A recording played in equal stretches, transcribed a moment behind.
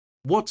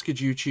What's good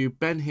YouTube,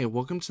 Ben here,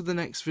 welcome to the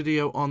next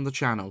video on the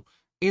channel.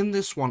 In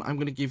this one, I'm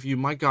going to give you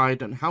my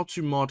guide on how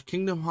to mod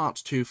Kingdom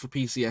Hearts 2 for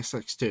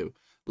PCSX2.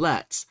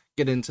 Let's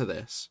get into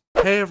this.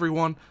 Hey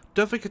everyone,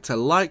 don't forget to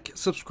like,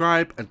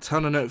 subscribe, and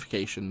turn on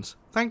notifications.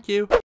 Thank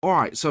you.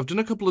 Alright, so I've done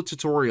a couple of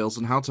tutorials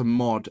on how to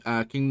mod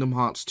Kingdom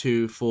Hearts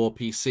 2 for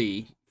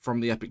PC from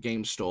the Epic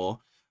Games Store.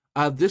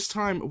 This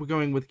time, we're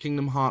going with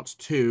Kingdom Hearts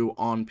 2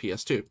 on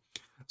PS2.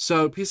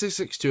 So,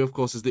 PCSX2, of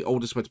course, is the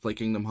oldest way to play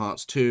Kingdom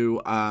Hearts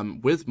 2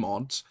 with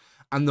mods,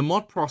 and the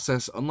mod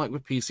process, unlike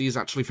with PC, is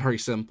actually very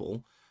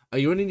simple.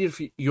 You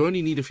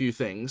only need a few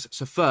things.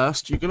 So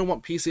first, you're going to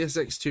want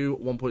PCSX2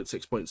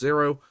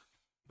 1.6.0,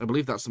 I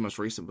believe that's the most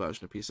recent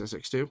version of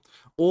PCSX2,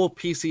 or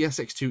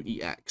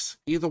PCSX2EX,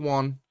 either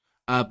one,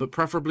 but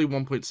preferably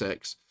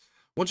 1.6.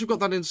 Once you've got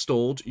that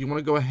installed, you want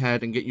to go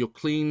ahead and get your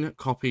clean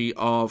copy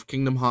of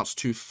Kingdom Hearts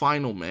 2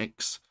 Final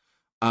Mix.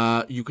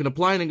 You can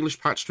apply an English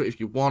patch to it if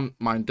you want.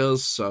 Mine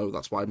does, so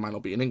that's why mine will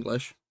be in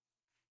English.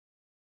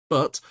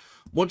 But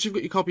once you've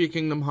got your copy of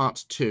Kingdom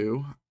Hearts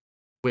 2,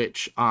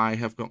 which I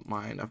have got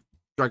mine, I've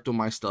dragged all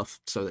my stuff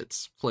so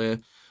it's clear.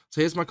 So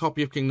here's my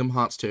copy of Kingdom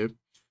Hearts 2.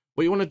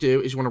 What you want to do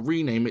is you want to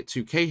rename it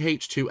to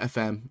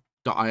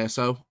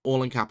kh2fm.iso,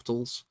 all in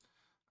capitals,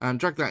 and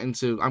drag that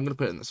into, I'm going to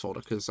put it in this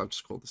folder because I've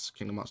just called this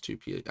Kingdom Hearts 2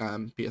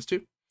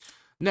 PS2.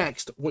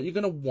 Next, what you're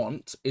going to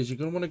want is you're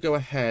going to want to go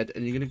ahead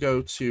and you're going to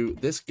go to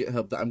this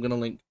GitHub that I'm going to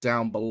link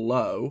down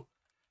below.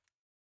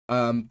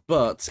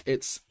 But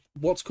it's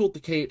what's called the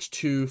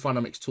KH2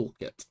 Final Mix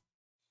Toolkit.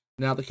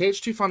 Now, the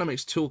KH2 Final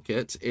Mix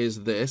Toolkit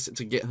is this.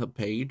 It's a GitHub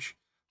page.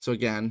 So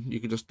again,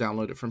 you can just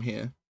download it from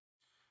here.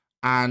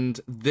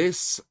 And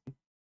this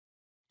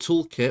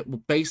toolkit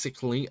will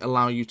basically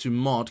allow you to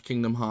mod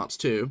Kingdom Hearts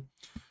 2.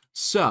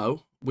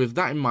 So, with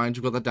that in mind,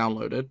 you've got that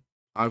downloaded.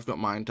 I've got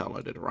mine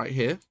downloaded right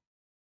here.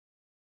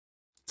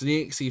 It's an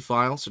exe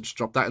file, so just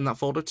drop that in that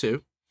folder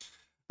too.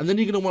 And then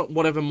you're going to want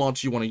whatever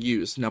mods you want to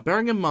use. Now,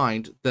 bearing in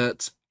mind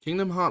that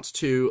Kingdom Hearts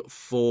 2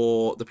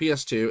 for the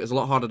PS2 is a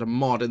lot harder to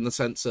mod in the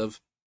sense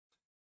of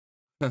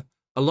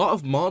a lot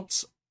of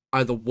mods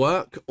either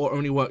work or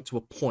only work to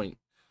a point.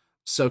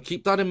 So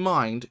keep that in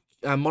mind.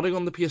 Modding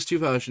on the PS2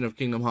 version of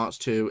Kingdom Hearts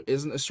 2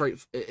 isn't as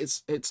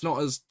it's not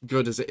as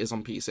good as it is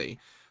on PC,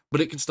 but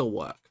it can still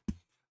work.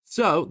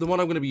 So the one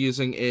I'm going to be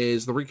using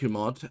is the Riku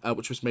mod,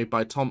 which was made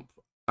by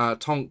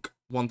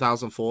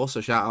Tonk1004, so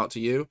shout out to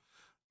you.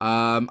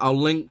 I'll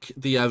link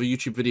the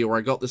YouTube video where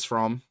I got this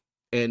from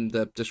in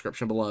the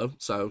description below,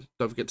 so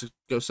don't forget to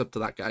go sub to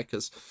that guy,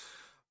 because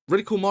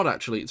really cool mod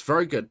actually. It's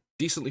very good,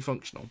 decently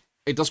functional.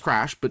 It does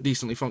crash, but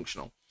decently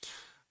functional.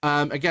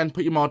 Again,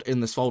 put your mod in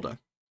this folder.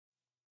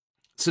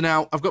 So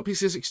now, I've got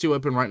PCSX2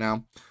 open right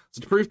now.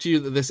 So to prove to you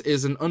that this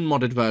is an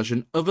unmodded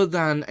version, other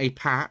than a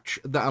patch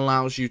that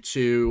allows you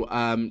to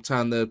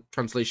turn the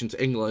translation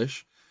to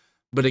English,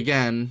 but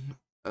again,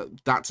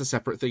 that's a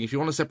separate thing. If you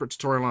want a separate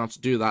tutorial on how to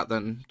do that,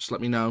 then just let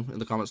me know in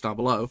the comments down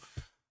below.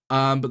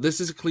 But this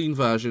is a clean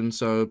version,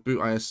 so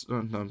boot IS...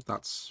 Oh, no,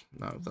 that's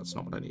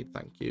not what I need,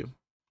 thank you.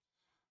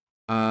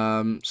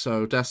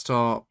 So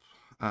desktop,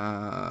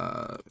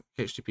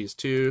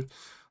 HTTPS2.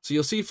 So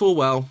you'll see full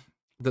well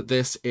that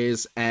this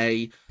is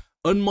a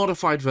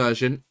unmodified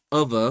version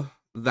other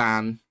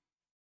than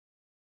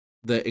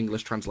the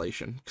English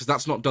translation, because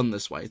that's not done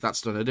this way,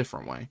 that's done a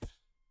different way.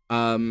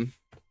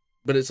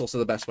 But it's also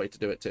the best way to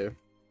do it too.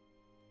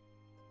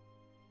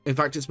 In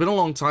fact, it's been a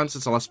long time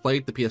since I last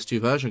played the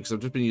PS2 version, because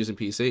I've just been using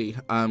PC,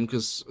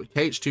 because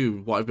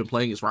KH2, what I've been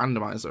playing is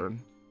randomizer,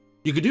 and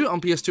you could do it on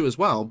PS2 as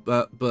well,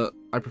 but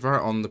I prefer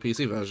it on the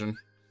PC version.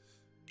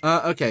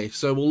 Okay,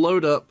 so we'll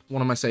load up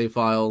one of my save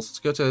files. Let's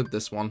go to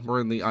this one. We're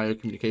in the IO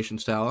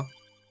Communications Tower.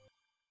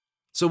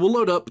 So we'll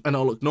load up, and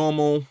it'll look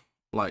normal.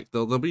 Like,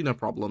 there'll be no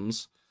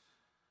problems.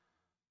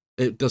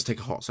 It does take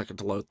a hot second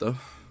to load, though.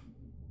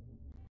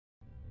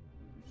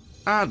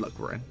 And look,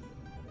 we're in.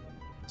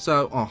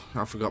 So, oh,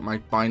 I forgot my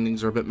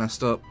bindings are a bit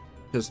messed up.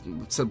 Because,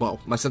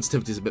 well, my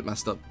sensitivity's a bit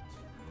messed up.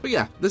 But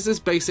yeah, this is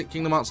basic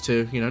Kingdom Hearts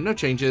 2. You know, no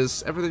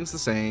changes. Everything's the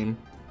same.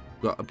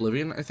 We've got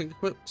Oblivion, I think,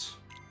 equipped.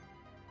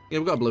 Yeah,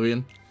 we've got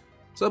Oblivion.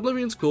 So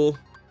Oblivion's cool.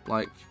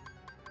 Like,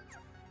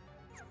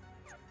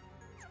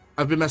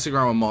 I've been messing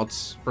around with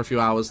mods for a few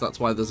hours. That's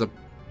why there's a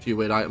few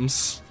weird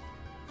items.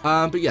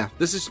 But yeah,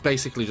 this is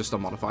basically just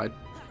unmodified.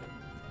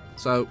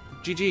 So,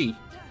 GG.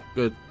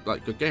 Good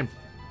game.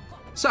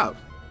 So,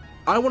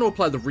 I want to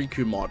apply the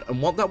Riku mod,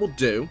 and what that will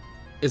do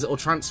is it will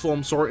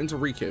transform Sora into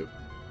Riku.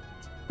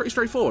 Pretty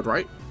straightforward,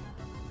 right?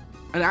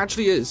 And it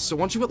actually is. So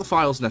once you've got the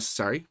files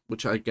necessary,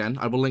 which again,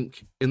 I will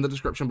link in the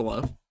description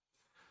below.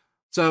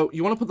 So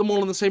you want to put them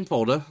all in the same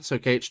folder. So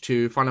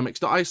kh2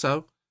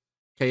 finalmix.iso,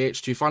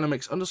 kh2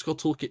 finalmix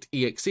 _toolkit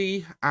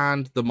exe,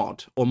 and the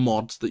mod, or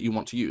mods that you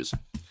want to use.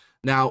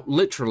 Now,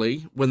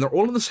 literally, when they're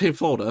all in the same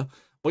folder,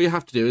 what you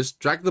have to do is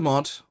drag the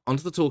mod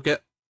onto the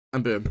toolkit,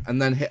 and boom,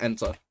 and then hit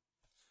enter.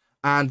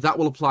 And that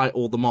will apply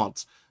all the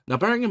mods. Now,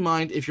 bearing in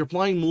mind, if you're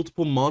applying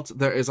multiple mods,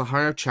 there is a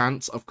higher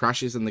chance of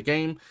crashes in the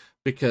game,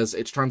 because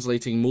it's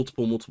translating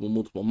multiple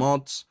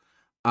mods.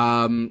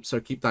 So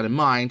keep that in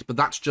mind, but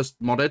that's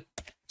just modded.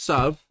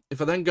 So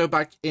if I then go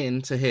back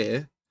into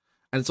here,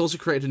 and it's also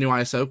created a new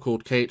ISO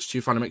called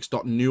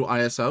kh2finamix.new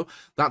ISO,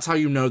 that's how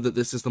you know that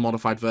this is the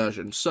modified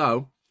version.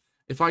 So,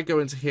 if I go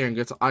into here and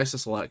go to ISO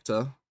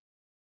selector,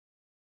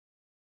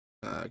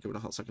 give it a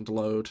hot second to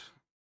load,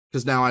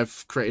 because now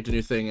I've created a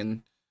new thing,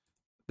 and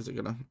is it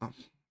gonna, oh,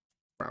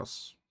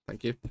 browse,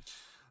 thank you.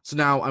 So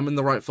now I'm in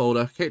the right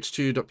folder,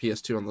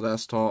 kh2.ps2 on the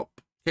desktop,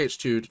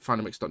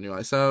 kh2finamix.new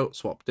ISO,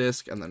 swap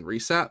disk, and then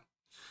reset.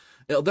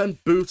 It'll then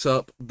boot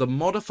up the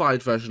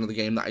modified version of the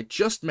game that I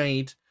just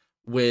made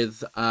with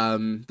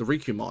the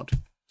Riku mod.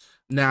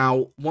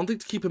 Now, one thing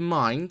to keep in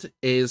mind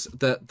is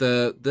that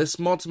this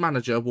mods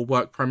manager will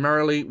work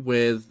primarily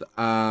with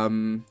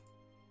KH2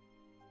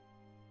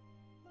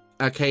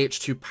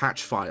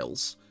 patch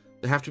files.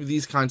 They have to be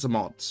these kinds of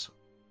mods,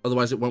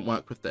 otherwise it won't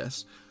work with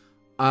this.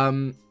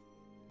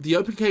 The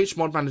OpenKH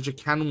mod manager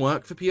can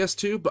work for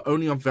PS2, but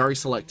only on very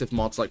selective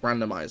mods like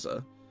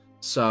Randomizer.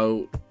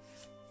 So,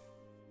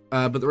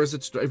 but there is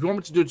if you want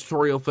me to do a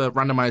tutorial for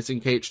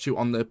randomizing KH2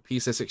 on the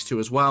PCSX2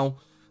 as well,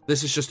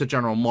 this is just a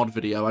general mod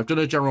video. I've done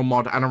a general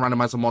mod and a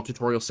randomizer mod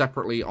tutorial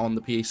separately on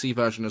the PC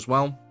version as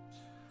well.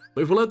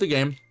 But if we load the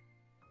game,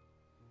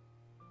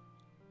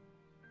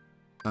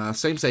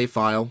 same save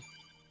file.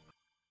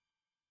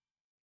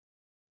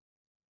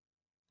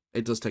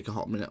 It does take a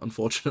hot minute,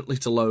 unfortunately,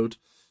 to load.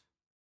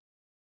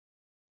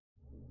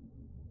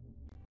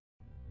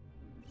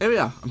 Here we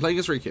are. I'm playing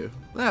as Riku.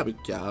 There we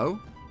go.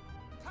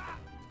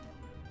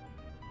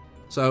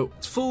 So,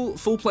 it's full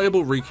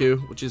playable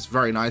Riku, which is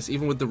very nice,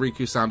 even with the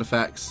Riku sound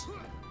effects.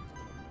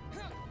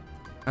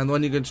 And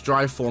when you go into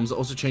drive forms, it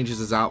also changes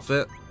his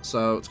outfit,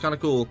 so it's kind of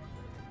cool.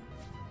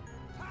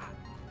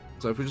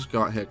 So if we just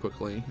go out here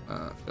quickly,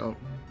 go.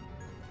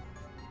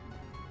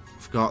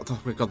 Forgot, oh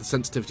my god, the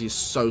sensitivity is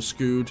so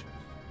skewed.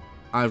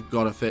 I've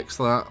got to fix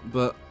that,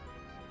 but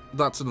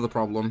that's another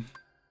problem.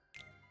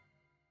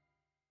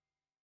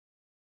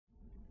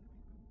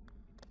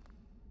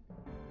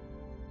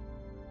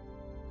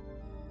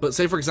 But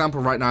say, for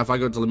example, right now, if I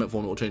go to limit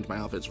form, it will change my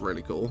outfit. It's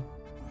really cool.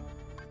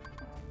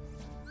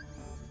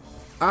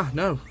 Ah,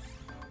 no.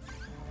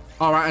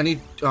 Alright, I need...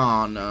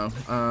 Oh, no.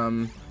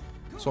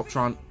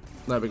 Swaptron.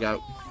 There we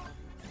go.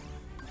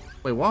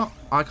 Wait, what?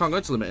 I can't go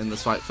to limit in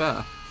this fight.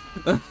 Fair.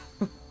 I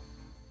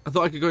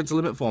thought I could go into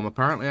limit form.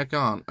 Apparently, I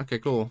can't. Okay,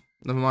 cool.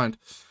 Never mind.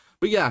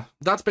 But yeah,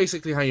 that's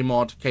basically how you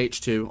mod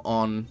KH2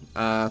 on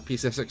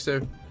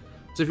PCSX2.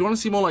 So if you want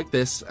to see more like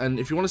this, and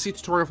if you want to see a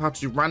tutorial of how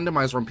to do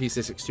randomizer on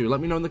PCSX2,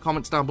 let me know in the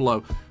comments down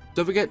below.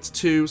 Don't forget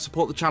to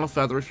support the channel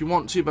further if you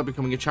want to by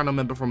becoming a channel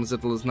member from as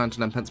little as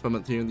 99 pence per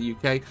month here in the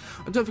UK.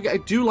 And don't forget, I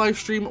do live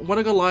stream. When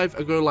I go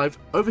live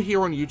over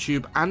here on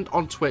YouTube and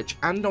on Twitch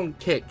and on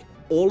Kick,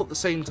 all at the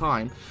same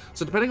time.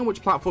 So depending on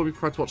which platform you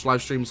prefer to watch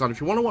live streams on, if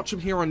you want to watch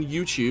them here on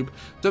YouTube,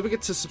 don't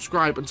forget to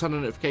subscribe and turn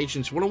on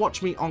notifications. If you want to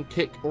watch me on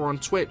Kick or on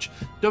Twitch,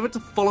 don't forget to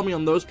follow me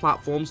on those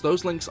platforms.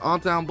 Those links are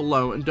down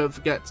below, and don't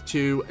forget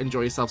to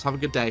enjoy yourselves. Have a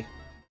good day.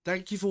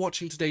 Thank you for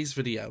watching today's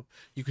video.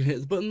 You can hit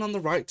the button on the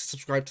right to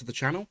subscribe to the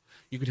channel.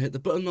 You can hit the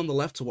button on the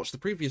left to watch the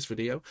previous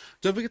video.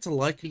 Don't forget to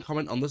like and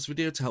comment on this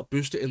video to help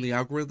boost it in the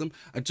algorithm.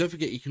 And don't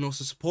forget, you can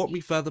also support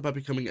me further by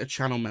becoming a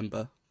channel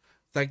member.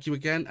 Thank you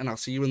again, and I'll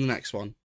see you in the next one.